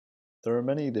There are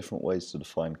many different ways to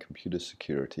define computer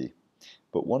security,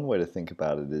 but one way to think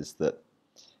about it is that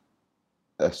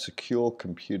a secure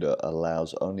computer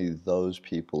allows only those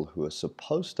people who are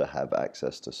supposed to have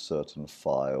access to certain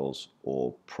files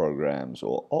or programs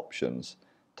or options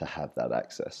to have that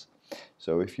access.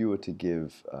 So if you were to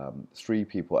give three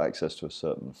people access to a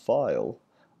certain file,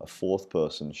 a fourth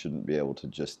person shouldn't be able to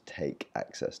just take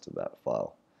access to that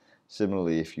file.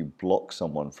 Similarly, if you block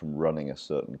someone from running a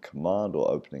certain command or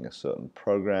opening a certain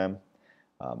program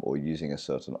or using a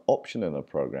certain option in a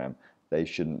program, they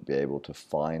shouldn't be able to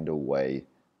find a way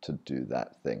to do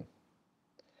that thing.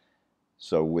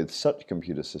 So with such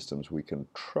computer systems, we can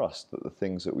trust that the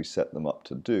things that we set them up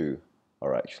to do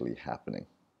are actually happening.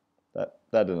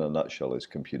 That in a nutshell is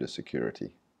computer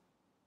security.